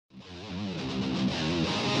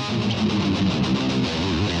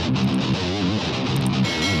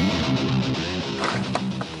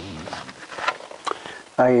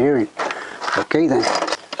How you doing? Okay then,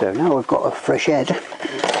 so now we've got a fresh head,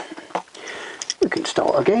 we can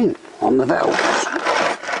start again on the valves.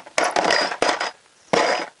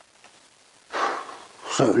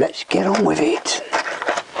 So let's get on with it.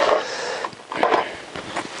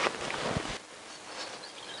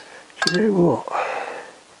 Do you know what?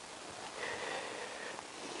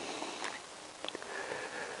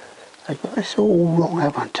 I've got this all wrong,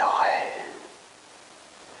 haven't I?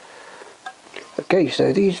 Okay,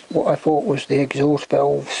 so these, what I thought was the exhaust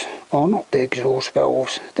valves, are not the exhaust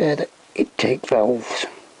valves, they're the intake valves.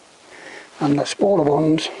 And the smaller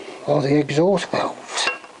ones are the exhaust valves.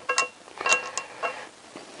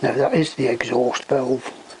 Now that is the exhaust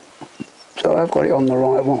valve. So I've got it on the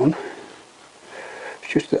right one.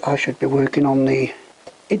 It's just that I should be working on the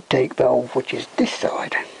intake valve, which is this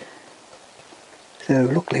side. So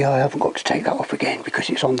luckily I haven't got to take that off again because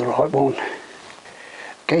it's on the right one.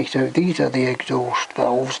 Okay, so these are the exhaust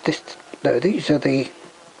valves. These are the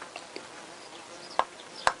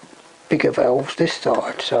bigger valves this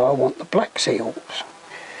side, so I want the black seals.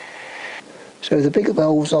 So the bigger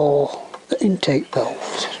valves are the intake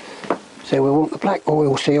valves. So we want the black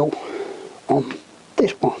oil seal on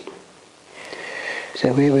this one.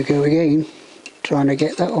 So here we go again, trying to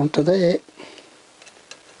get that onto there.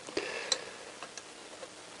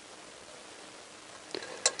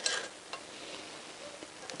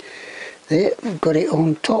 There, we've got it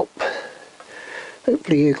on top.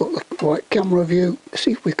 Hopefully you've got the right camera view.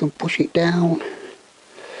 See if we can push it down.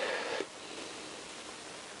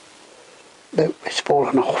 Nope, it's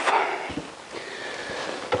fallen off.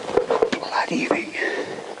 Bloody thing.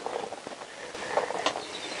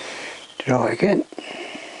 Try again.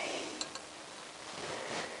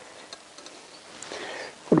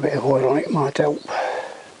 Put a bit of oil on it, might help.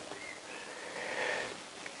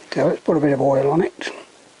 So let's put a bit of oil on it.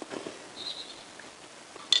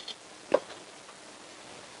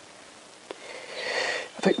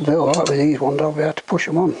 I think we'll be alright with these ones, I'll be able to push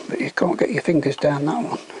them on, but you can't get your fingers down that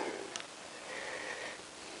one.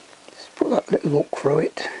 Just put that little hook through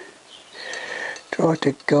it. Try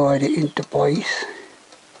to guide it into place.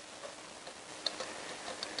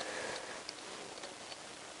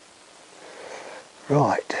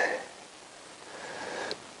 Right.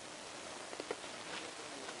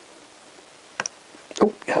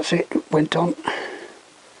 Oh, that's it, went on.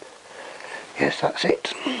 Yes, that's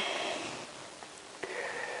it.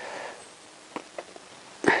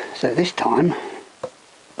 So this time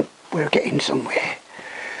we're getting somewhere.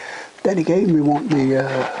 Then again we want the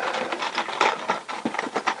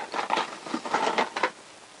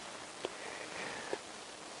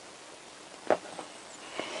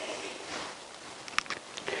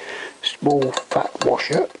small fat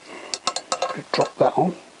washer. Drop that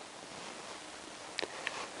on.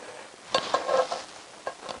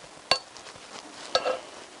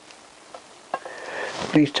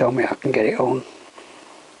 Please tell me I can get it on.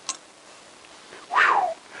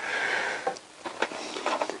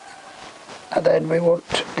 And then we want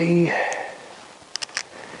the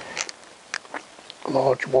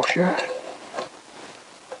large washer.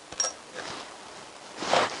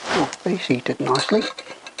 Oh, they seated nicely.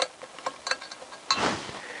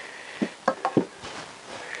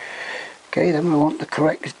 Okay, then we want the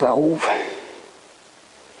correct valve.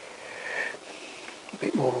 A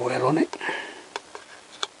bit more oil on it.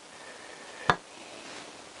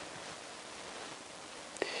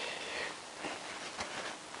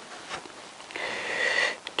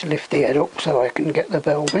 To lift the head up so I can get the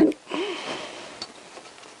valve in.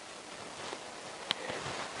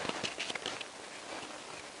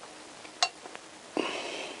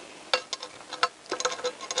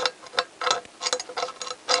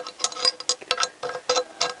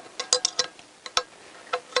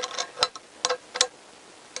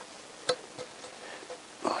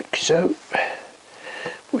 Like so.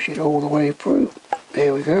 Push it all the way through.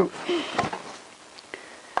 There we go.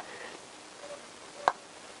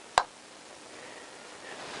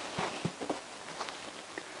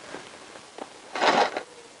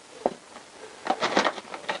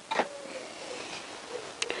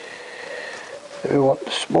 We want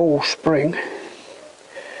the small spring.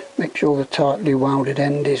 Make sure the tightly welded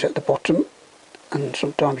end is at the bottom, and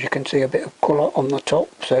sometimes you can see a bit of colour on the top,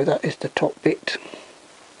 so that is the top bit.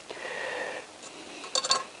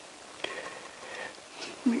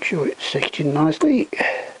 Make sure it's seating nicely.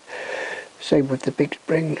 Same with the big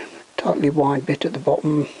spring, tightly wind bit at the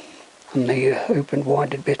bottom and the open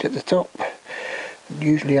winded bit at the top. It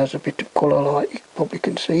usually has a bit of colour, like you probably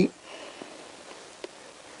can see.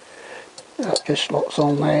 That just slots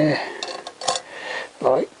on there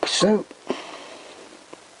like so.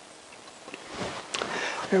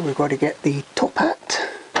 So we've got to get the top hat.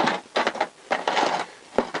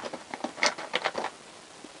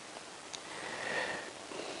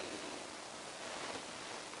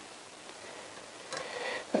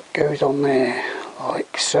 That goes on there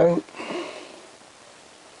like so.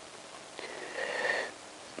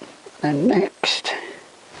 And next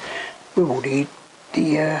we will need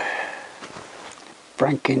the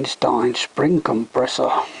Frankenstein spring compressor.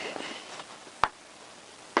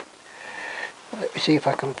 Let me see if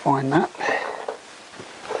I can find that.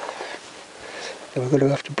 So we're going to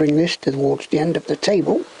have to bring this towards the end of the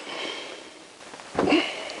table.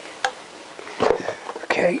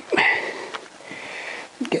 Okay,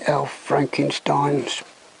 get our Frankenstein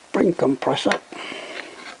spring compressor.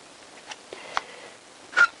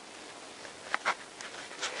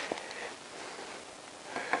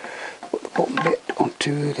 Put the bottom bit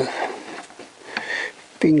onto the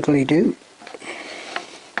fingly do.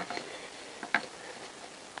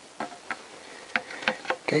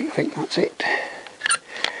 Okay, I think that's it.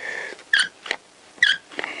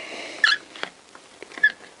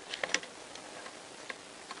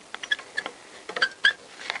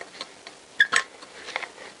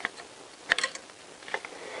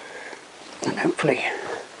 And hopefully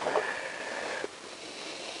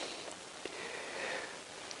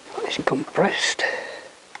it's compressed.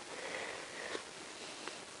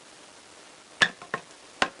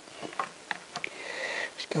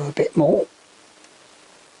 Let's go a bit more.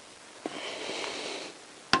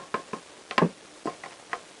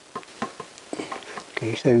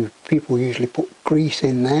 Okay, so people usually put grease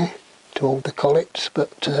in there to hold the collets,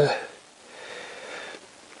 but I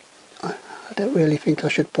don't really think I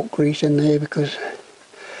should put grease in there because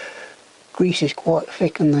grease is quite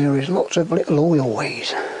thick and there is lots of little oil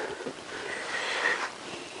ways.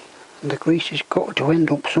 And the grease has got to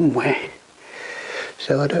end up somewhere,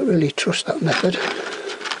 so I don't really trust that method.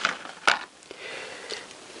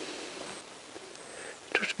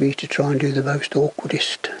 Trust me to try and do the most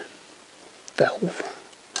awkwardest valve.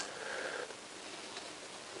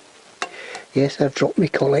 Yes, I've dropped my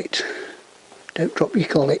collet. Don't drop your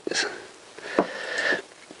collets.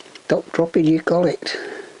 Stop dropping your collet.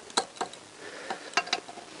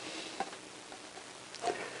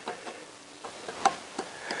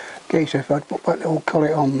 Okay, so if I'd put that little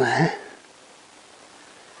collet on there,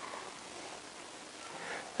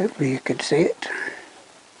 hopefully you can see it.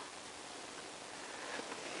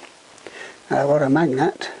 Now I've got a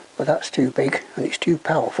magnet, but that's too big and it's too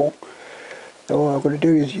powerful. So what I'm going to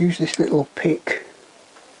do is use this little pick,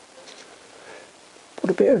 put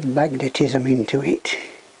a bit of magnetism into it,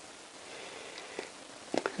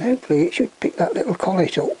 and hopefully it should pick that little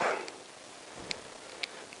collet up.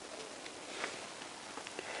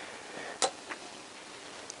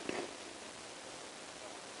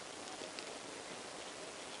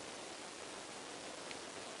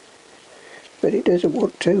 But it doesn't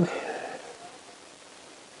want to.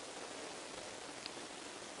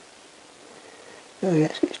 So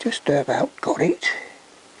yes, it's just about got it.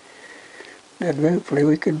 Then hopefully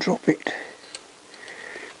we can drop it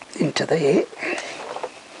into there.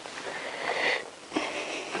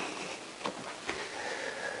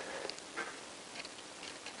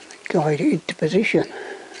 Guide it into position.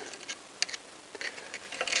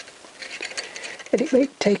 And it may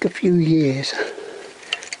take a few years.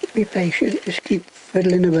 Be patient, just keep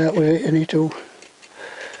fiddling about with it and it'll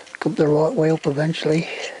come the right way up eventually.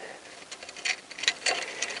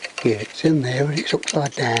 Yeah, it's in there and it's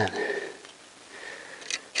upside down.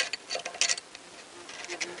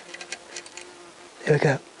 There we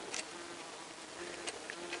go.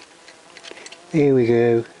 There we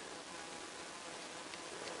go.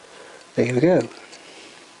 There we go.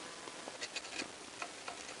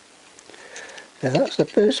 So that's the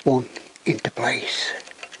first one into place.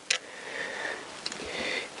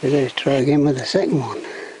 So let's try again with the second one.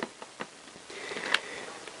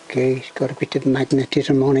 Okay, it's got a bit of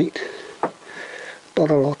magnetism on it. Not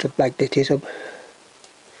a lot of magnetism.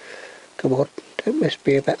 Come on, don't mess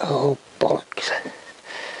me about. Oh, bollocks.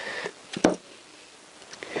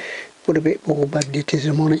 Put a bit more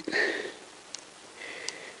magnetism on it.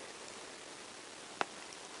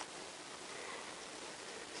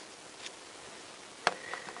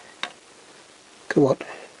 Come on.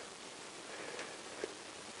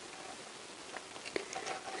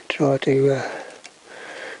 Try to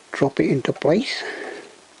drop it into place.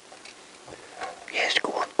 Yes,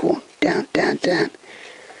 go on, go on. Down, down, down.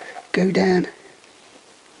 Go down.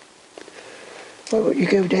 Why won't you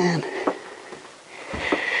go down?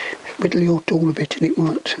 Whittle your tool a bit and it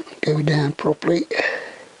won't go down properly.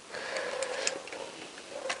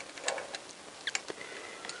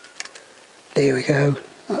 There we go.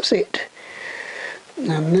 That's it.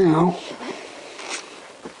 And now,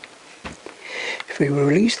 if we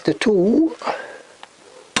release the tool,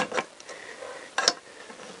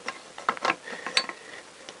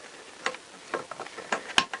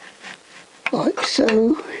 like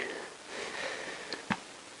so,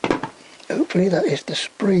 hopefully that is the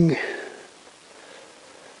spring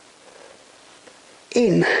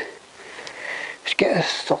in. Let's get a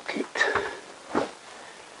socket.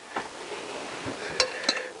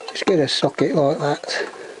 Let's get a socket like that.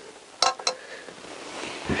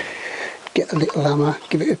 Get a little hammer,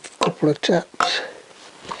 give it a couple of taps.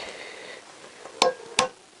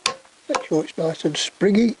 Make sure it's nice and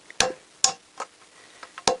springy.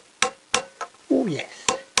 Oh yes.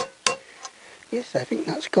 Yes, I think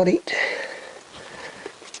that's got it.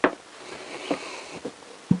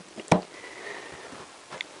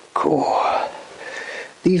 Cool.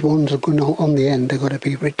 These ones are going to, on the end, they're going to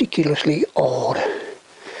be ridiculously hard.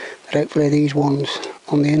 But hopefully these ones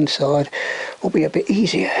on the inside will be a bit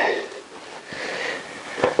easier.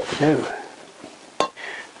 So,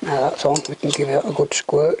 now that's on, we can give it a good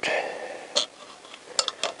squirt.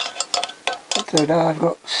 So now I've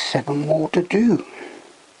got 7 more to do.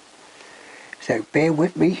 So bear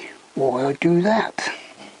with me while I do that.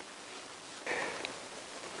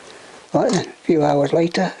 Right then, a few hours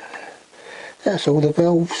later, that's all the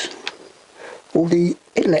valves, all the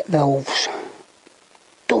inlet valves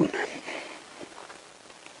done.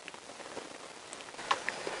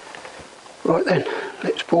 Right then,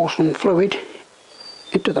 let's pour some fluid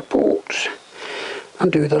into the ports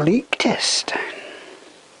and do the leak test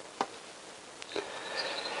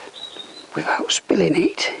without spilling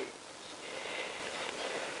it.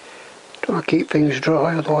 Try to keep things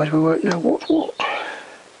dry, otherwise we won't know what's what.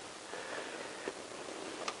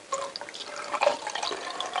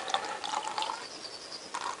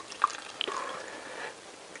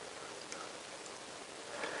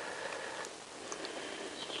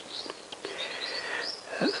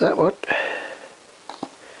 That's that one.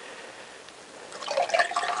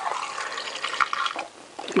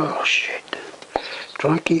 Oh shit.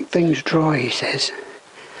 Try and keep things dry, he says.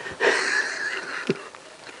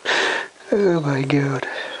 Oh my god.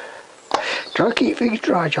 Try and keep things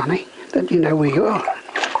dry, Johnny. Then you know where you are.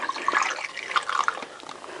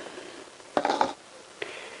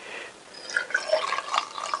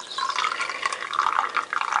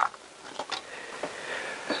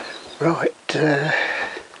 Right, try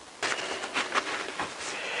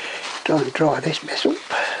and dry this mess up.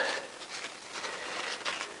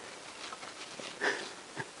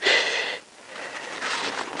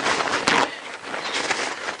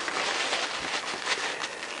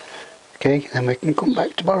 Okay, then we can come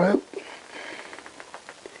back tomorrow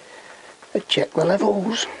and check the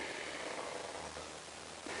levels.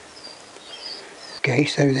 Okay,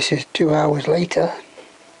 so this is 2 hours later.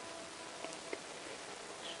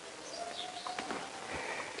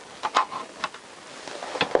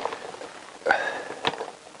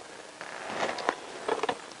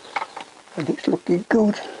 And it's looking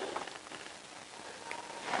good.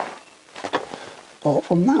 Apart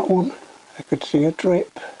from that one, I could see a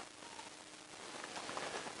drip.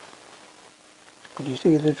 Could you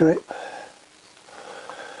see the drip?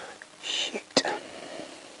 Shit. I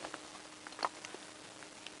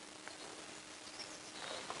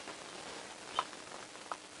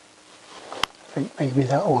think maybe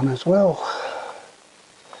that one as well.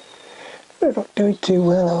 We're not doing too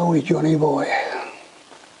well, are we, Johnny boy?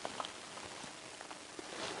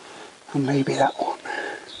 And maybe that one.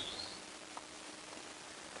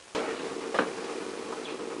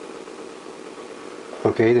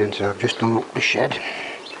 Okay then, so I've just done up the shed.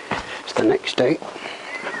 It's the next day.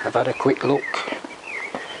 I've had a quick look.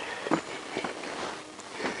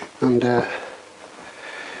 And they're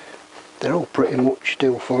all pretty much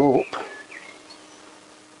still full up.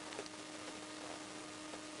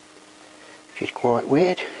 Which is quite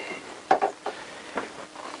weird.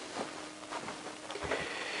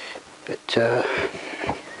 But I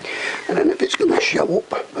don't know if it's going to show up,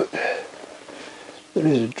 but there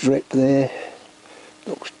is a drip there.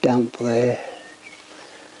 Looks damp there.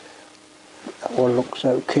 That one looks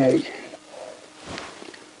okay.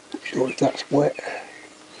 Not sure if that's wet.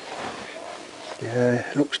 Yeah,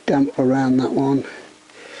 it looks damp around that one.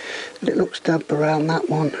 And it looks damp around that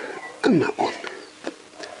one and that one.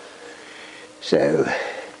 So I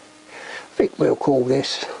think we'll call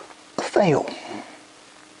this a fail.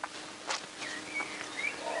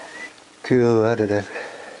 Cool, I don't know.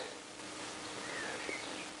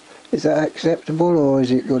 Is that acceptable, or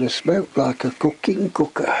is it going to smoke like a cooking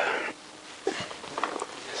cooker?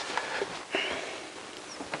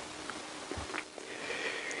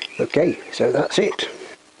 Okay, so that's it.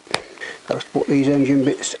 I'll just put these engine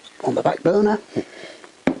bits on the back burner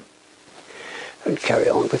and carry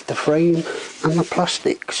on with the frame and the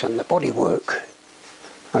plastics and the bodywork.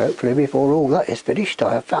 And hopefully before all that is finished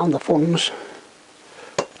I have found the funds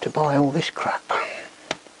to buy all this crap.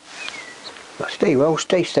 But stay well,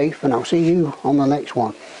 stay safe, and I'll see you on the next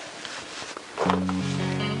one.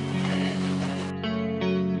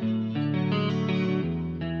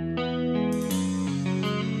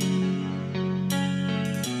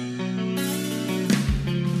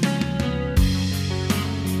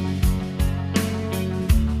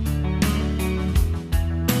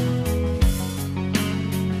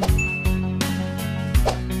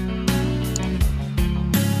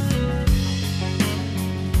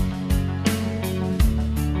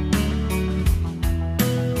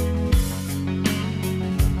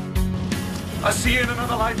 I'll see you in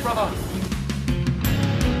another life, brother.